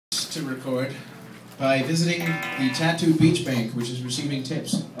to record by visiting the Tattoo Beach Bank, which is receiving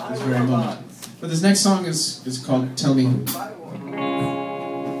tips at this very moment. But this next song is called Tell Me Who.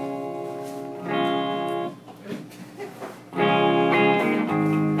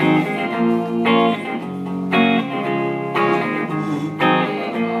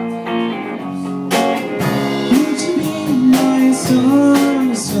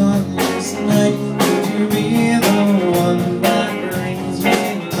 Sunless night, would you be the one that brings me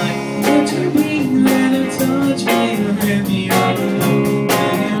light? Would you be there to touch me and grip me up? Would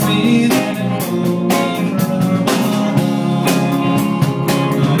you be there to hold me from above?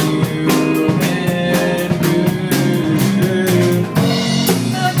 Are you and who?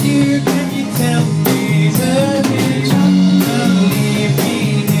 Not you, can you tell me that you leave me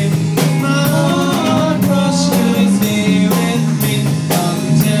in my heart crushed to stay with me?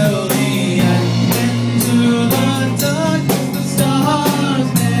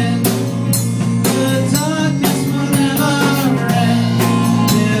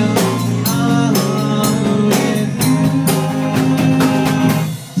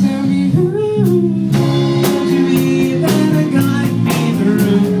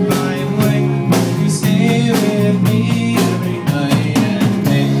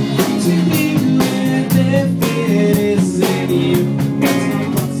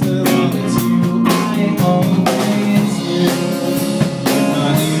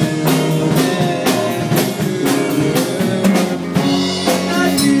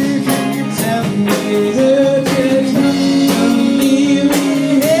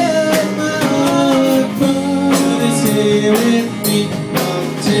 With me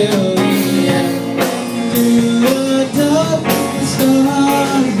until